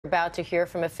About to hear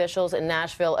from officials in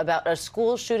Nashville about a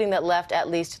school shooting that left at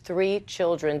least 3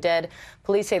 children dead.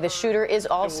 Police say the shooter is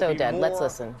also dead. Let's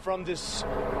listen. From this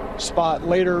spot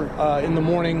later in the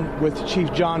morning with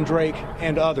Chief John Drake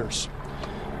and others.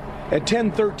 At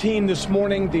 10:13 this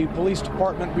morning, the police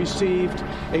department received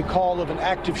a call of an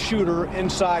active shooter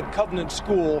inside Covenant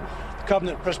School,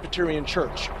 Covenant Presbyterian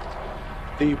Church.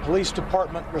 The police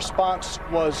department response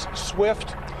was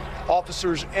swift.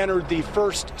 Officers entered the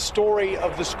first story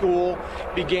of the school,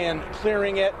 began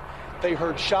clearing it. They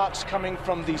heard shots coming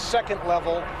from the second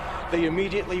level. They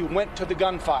immediately went to the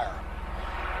gunfire.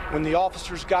 When the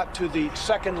officers got to the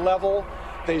second level,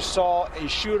 they saw a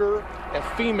shooter, a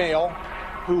female,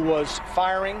 who was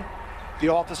firing. The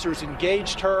officers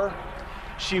engaged her.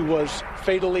 She was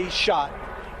fatally shot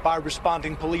by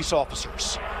responding police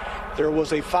officers. There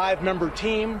was a 5-member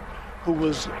team who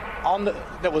was on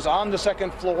the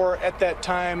second floor at that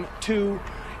time. 2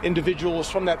 individuals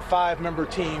from that 5-member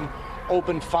team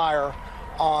opened fire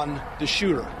on the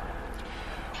shooter.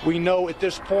 We know at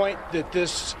this point that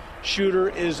this shooter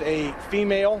is a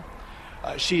female.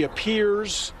 She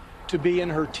appears to be in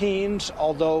her teens,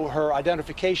 although her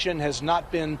identification has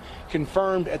not been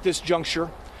confirmed at this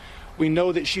juncture. We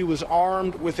know that she was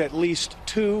armed with at least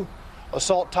 2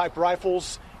 assault-type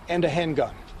rifles and a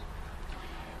handgun.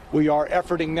 We are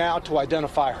efforting now to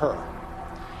identify her.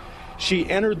 She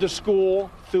entered the school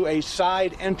through a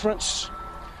side entrance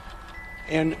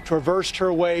and traversed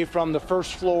her way from the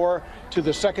first floor to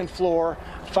the second floor,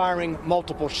 firing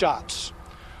multiple shots.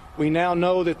 We now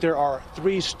know that there are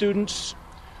 3 students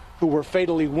who were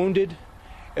fatally wounded,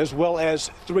 as well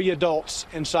as 3 adults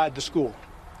inside the school.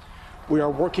 We are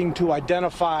working to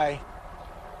identify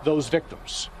those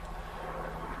victims,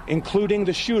 including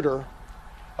the shooter.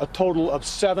 A total of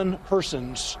 7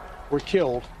 persons were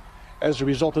killed as a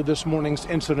result of this morning's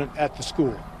incident at the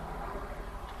school.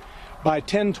 By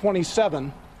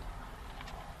 10:27,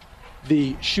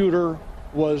 the shooter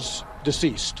was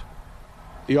deceased.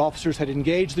 The officers had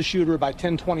engaged the shooter by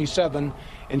 10:27,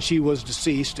 and she was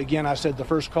deceased. Again, I said the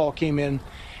first call came in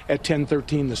at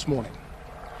 10:13 this morning.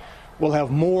 We'll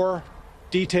have more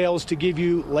details to give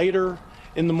you later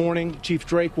in the morning. Chief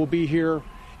Drake will be here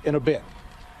in a bit.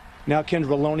 Now,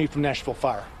 Kendra Loney from Nashville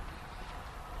Fire.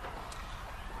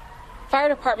 Fire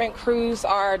department crews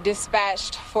are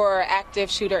dispatched for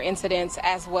active shooter incidents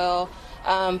as well,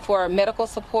 for medical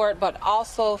support, but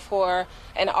also for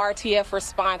an RTF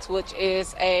response, which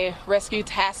is a rescue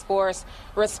task force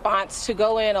response to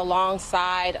go in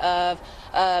alongside of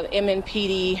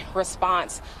MNPD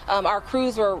response. Our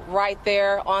crews were right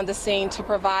there on the scene to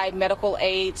provide medical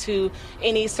aid to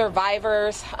any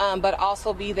survivors, but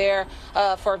also be there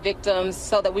for victims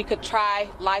so that we could try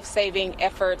life-saving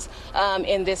efforts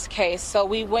in this case. So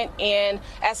we went in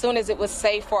as soon as it was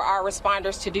safe for our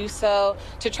responders to do so,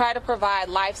 to try to provide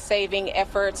life-saving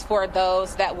efforts for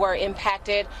those that were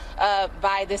impacted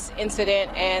by this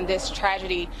incident and this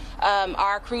tragedy.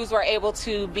 Our crews were able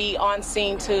to be on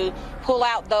scene to pull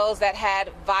out those that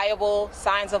had viable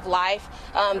signs of life,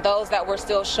 those that were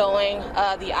still showing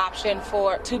the option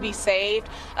to be saved,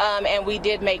 and we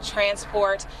did make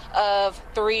transport of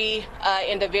 3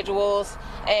 individuals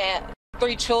and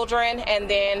 3 children, and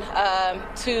then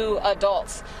 2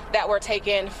 adults that were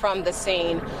taken from the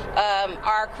scene.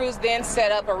 Our crews then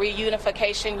set up a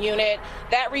reunification unit.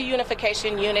 That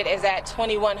reunification unit is at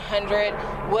 2100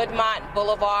 Woodmont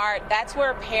Boulevard. That's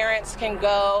where parents can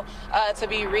go to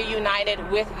be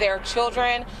reunited with their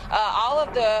children. All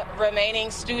of the remaining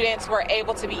students were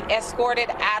able to be escorted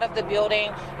out of the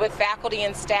building with faculty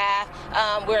and staff.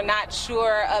 We're not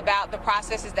sure about the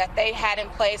processes that they had in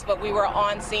place, but we were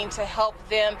on scene to help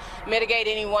them mitigate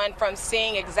anyone from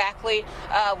seeing exactly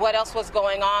what else was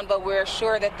going on, but we're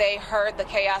sure that they heard the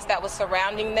chaos that was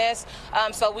surrounding this.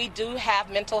 So we do have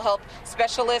mental health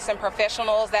specialists and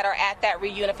professionals that are at that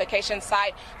reunification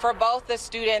site for both the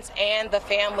students and the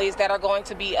families that are going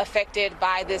to be affected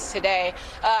by this today.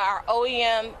 Our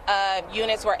OEM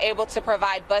units were able to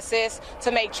provide buses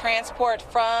to make transport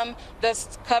from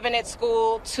the Covenant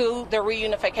School to the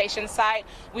reunification site.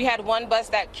 We had one bus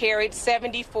that carried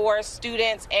 74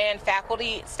 students and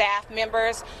faculty staff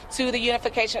members to the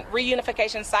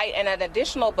reunification site, and an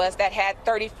additional bus that had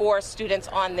 34 students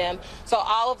on them. So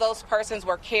all of those persons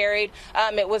were carried.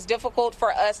 It was difficult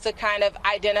for us to kind of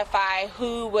identify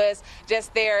who was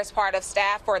just there as part of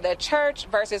staff for the church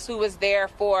versus who was there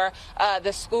for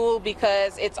the school,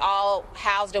 because it's all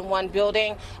housed in one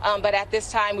building. But at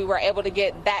this time, we were able to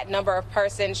get that number of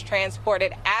persons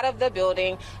transported out of the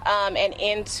building and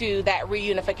into that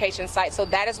reunification site. So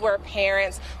that is where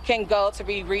parents can go to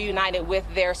be reunited with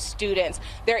their students.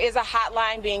 There is a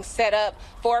hotline being set up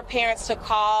for parents to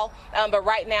call, but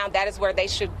right now that is where they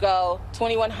should go,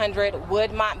 2100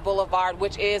 Woodmont Boulevard,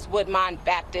 which is Woodmont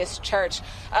Baptist Church.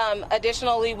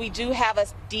 Additionally, we do have a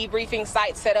debriefing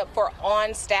site set up for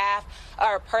on-staff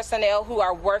or personnel who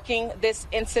are working this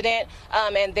incident,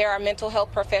 and there are mental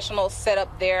health professionals set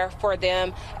up there for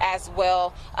them as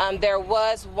well. There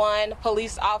was one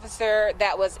police officer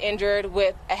that was injured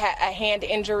with a hand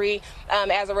injury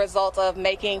as a result of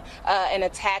making an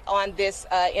attack on this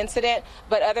incident.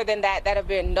 But other than that, there have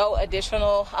been no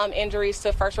additional injuries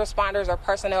to first responders or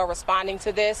personnel responding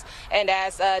to this. And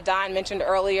as Don mentioned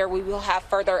earlier, we will have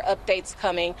further updates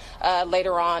coming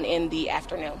later on in the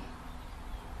afternoon.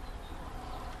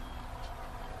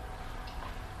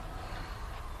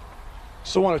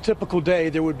 So on a typical day,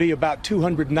 there would be about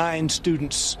 209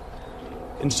 students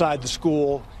inside the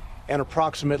school and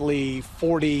approximately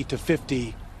 40 to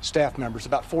 50 staff members,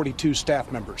 about 42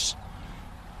 staff members.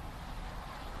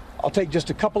 I'll take just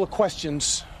a couple of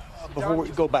questions before we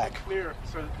go back. Clear.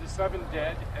 So the 7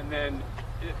 dead, and then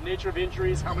nature of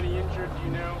injuries, how many injured, do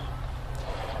you know?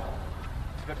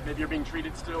 That maybe you're being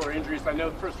treated still, or injuries? I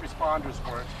know first responders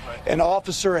weren't. But... An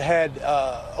officer had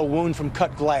a wound from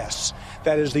cut glass.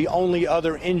 That is the only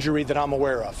other injury that I'm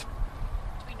aware of.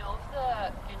 Do we know if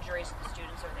the injuries to the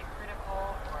students, are they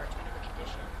critical, or do we know the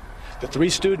condition? The 3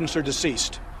 students are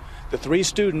deceased. The 3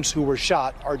 students who were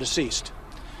shot are deceased.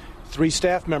 3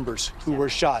 staff members who were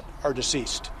shot are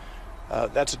deceased.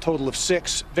 That's a total of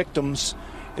 6 victims.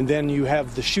 And then you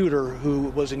have the shooter who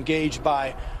was engaged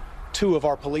by 2 of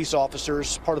our police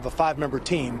officers, part of a 5-member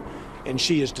team, and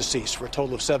she is deceased, for a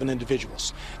total of 7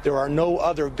 individuals. There are no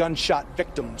other gunshot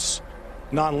victims,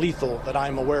 non-lethal, that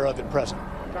I'm aware of at present.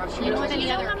 Do you know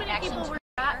how many people were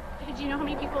shot? Do you know how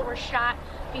many people were shot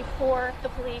before the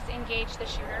police engaged the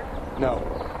shooter? No.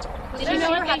 Did you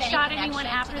know if they shot anyone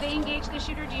after they engaged the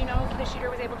shooter? Do you know if the shooter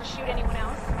was able to shoot anyone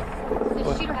else? Did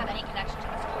the shooter have any connection to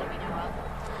the school that we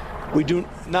know of? We do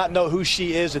not know who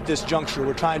she is at this juncture.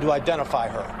 We're trying to identify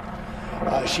her.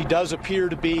 She does appear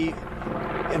to be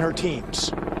in her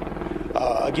teens.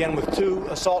 Again, with 2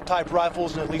 assault-type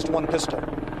rifles and at least 1 pistol.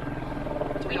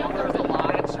 Do we know if there was a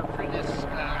lot of previous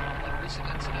recent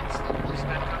incidents that police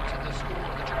met up to the school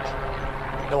or the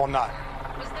church? No, I'm not.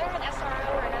 Was there an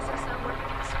SRO or an SSO working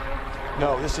at the school?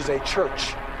 No, this is a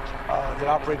church that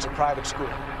operates a private school.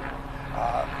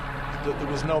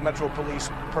 There was no Metro Police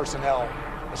personnel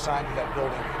assigned to that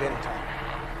building at any time.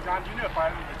 Don, do you know if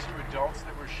either of the 2 adults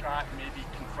that were shot maybe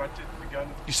confronted the gun?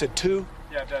 You said 2?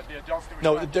 Yeah, the adults that were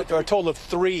No, shot. there are a total of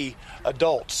 3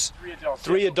 adults. 3 adults.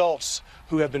 3 adults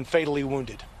who have been fatally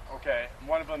wounded. Okay, and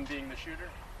one of them being the shooter?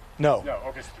 No. No,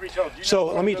 okay, so 3 total. Do you So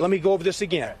know let me go over this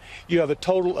again. You have a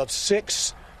total of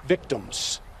 6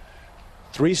 victims,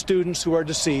 3 students who are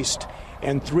deceased,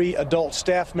 and 3 adult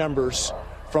staff members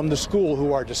from the school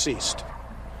who are deceased.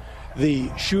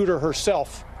 The shooter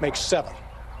herself makes 7.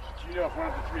 Do you know if one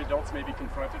of the 3 adults maybe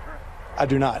confronted her? I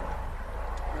do not.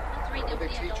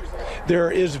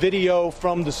 There is video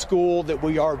from the school that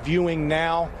we are viewing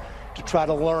now to try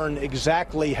to learn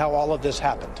exactly how all of this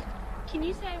happened. Can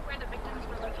you say where the victims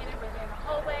were located? Were they in the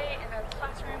hallway, in the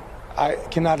classroom? I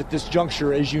cannot at this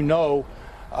juncture. As you know,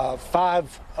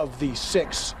 5 of the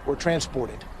 6 were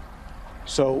transported.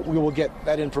 So we will get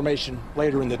that information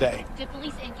later in the day. Did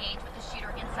police engage with the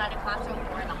shooter inside a classroom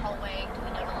or in the hallway? Do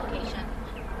we know the location?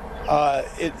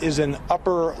 It is an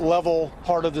upper level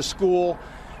part of the school.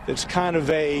 It's kind of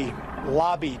a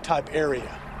lobby type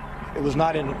area. It was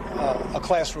not in a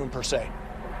classroom per se.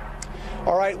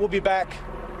 All right, we'll be back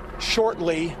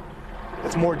shortly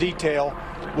with more detail.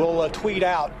 We'll tweet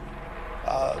out,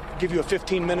 give you a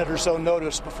 15-minute or so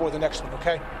notice before the next one,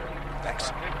 okay?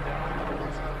 Thanks.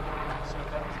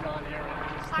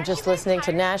 Just listening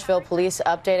to Nashville police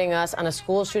updating us on a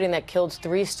school shooting that killed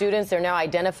 3 students. They're now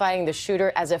identifying the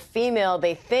shooter as a female,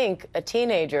 they think a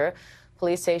teenager.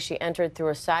 Police say she entered through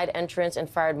a side entrance and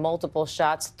fired multiple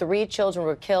shots. 3 children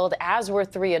were killed, as were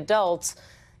 3 adults.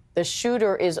 The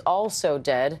shooter is also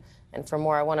dead. And for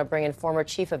more, I want to bring in former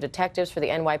chief of detectives for the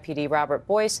NYPD, Robert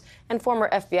Boyce, and former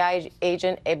FBI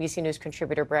agent, ABC News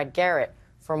contributor Brad Garrett,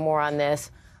 for more on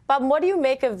this. Bob, what do you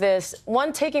make of this?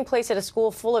 One, taking place at a school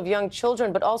full of young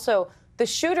children, but also the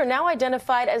shooter now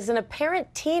identified as an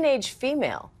apparent teenage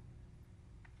female.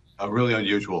 Really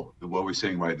unusual, what we're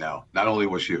seeing right now. Not only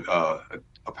was she a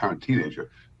apparent teenager,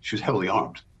 she was heavily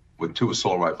armed with 2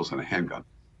 assault rifles and a handgun.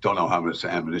 Don't know how much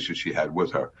ammunition she had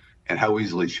with her and how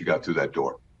easily she got through that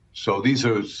door. So these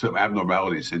are some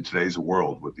abnormalities in today's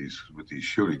world with these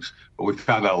shootings. But we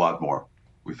found out a lot more.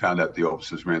 We found out the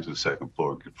officers ran to the 2nd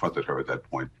floor and confronted her at that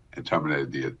point. and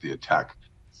terminated the attack.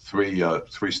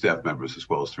 Three staff members as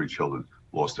well as 3 children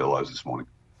lost their lives this morning.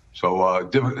 So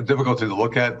difficult thing to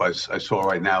look at, but I saw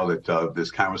right now that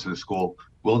there's cameras in the school.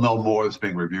 We'll know more. That's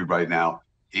being reviewed right now.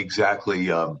 Exactly,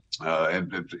 to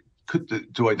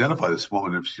identify this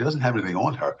woman, if she doesn't have anything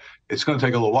on her, it's going to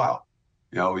take a little while.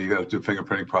 You know, you got to do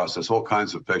fingerprinting process, all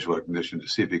kinds of facial recognition to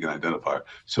see if you can identify her.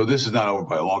 So this is not over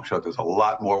by a long shot. There's a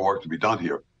lot more work to be done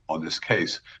here on this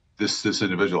case. This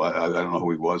individual, I don't know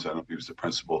who he was. I don't know if he was the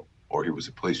principal or he was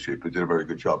a police chief, but did a very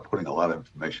good job putting a lot of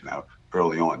information out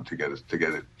early on to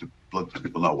let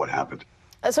people know what happened.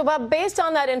 So, Bob, based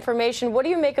on that information, what do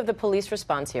you make of the police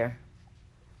response here?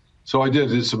 So I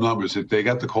did some numbers. They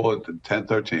got the call at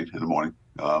 10:13 in the morning,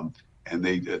 and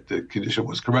the condition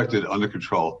was corrected under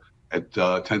control at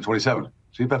 10:27.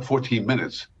 So about 14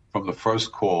 minutes from the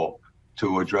first call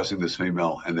to addressing this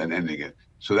female and then ending it.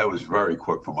 So that was very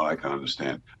quick from what I can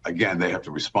understand. Again, they have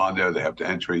to respond there. They have to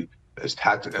enter as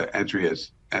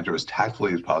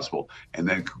tactfully as possible, and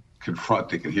then confront.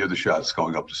 They can hear the shots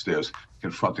going up the stairs,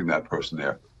 confronting that person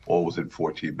there, all within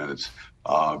 14 minutes.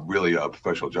 Really a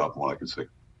professional job from what I can see.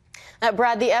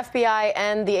 Brad, the FBI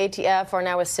and the ATF are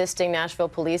now assisting Nashville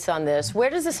police on this. Where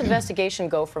does this investigation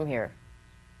go from here?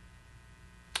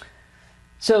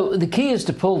 So the key is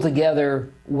to pull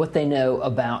together what they know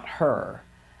about her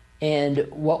and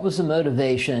what was the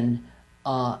motivation.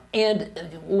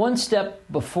 And one step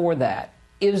before that,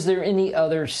 is there any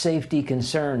other safety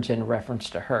concerns in reference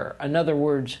to her? In other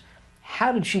words,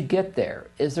 how did she get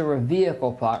there? Is there a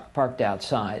vehicle parked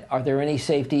outside? Are there any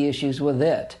safety issues with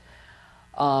it?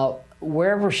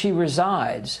 Wherever she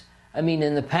resides, I mean,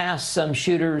 in the past, some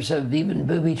shooters have even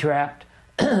booby-trapped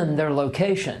their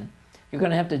location. You're going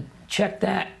to have to check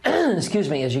that, excuse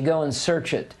me, as you go and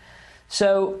search it.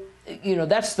 So, you know,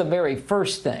 that's the very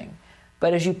first thing.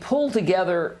 But as you pull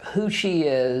together who she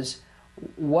is,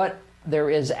 what there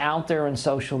is out there in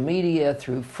social media,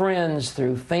 through friends,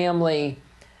 through family,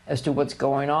 as to what's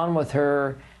going on with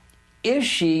her, is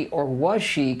she or was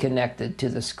she connected to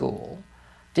the school?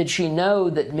 Did she know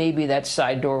that maybe that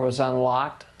side door was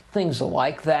unlocked? Things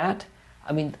like that.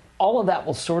 I mean, all of that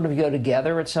will sort of go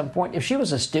together at some point. If she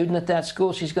was a student at that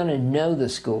school, she's going to know the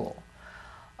school.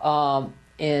 And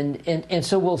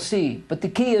so we'll see. But the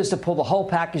key is to pull the whole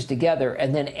package together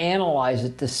and then analyze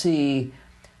it to see,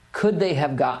 could they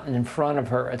have gotten in front of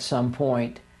her at some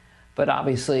point? But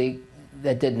obviously,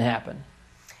 that didn't happen.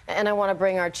 And I want to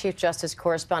bring our Chief Justice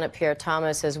correspondent, Pierre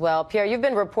Thomas, as well. Pierre, you've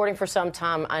been reporting for some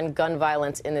time on gun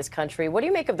violence in this country. What do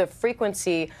you make of the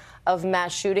frequency of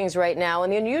mass shootings right now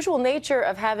and the unusual nature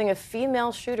of having a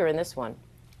female shooter in this one?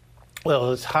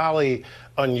 Well, it's highly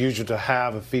unusual to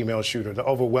have a female shooter. The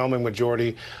overwhelming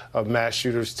majority of mass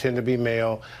shooters tend to be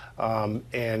male,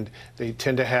 and they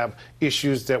tend to have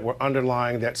issues that were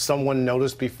underlying that someone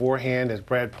noticed beforehand, as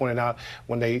Brad pointed out.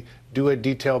 When they do a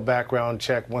detailed background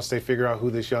check, once they figure out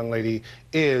who this young lady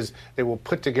is, they will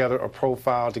put together a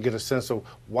profile to get a sense of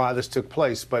why this took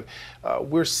place. But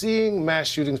we're seeing mass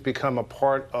shootings become a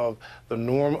part of the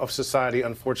norm of society,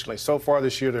 unfortunately. So far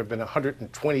this year, there have been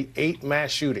 128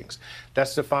 mass shootings.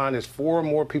 That's defined as 4 or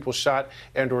more people shot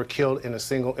and or killed in a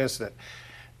single incident,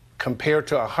 compared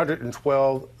to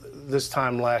 112 this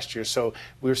time last year. So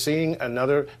we're seeing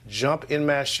another jump in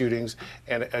mass shootings.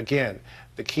 And again,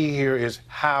 the key here is,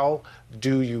 how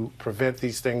do you prevent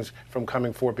these things from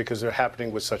coming forward, because they're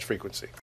happening with such frequency?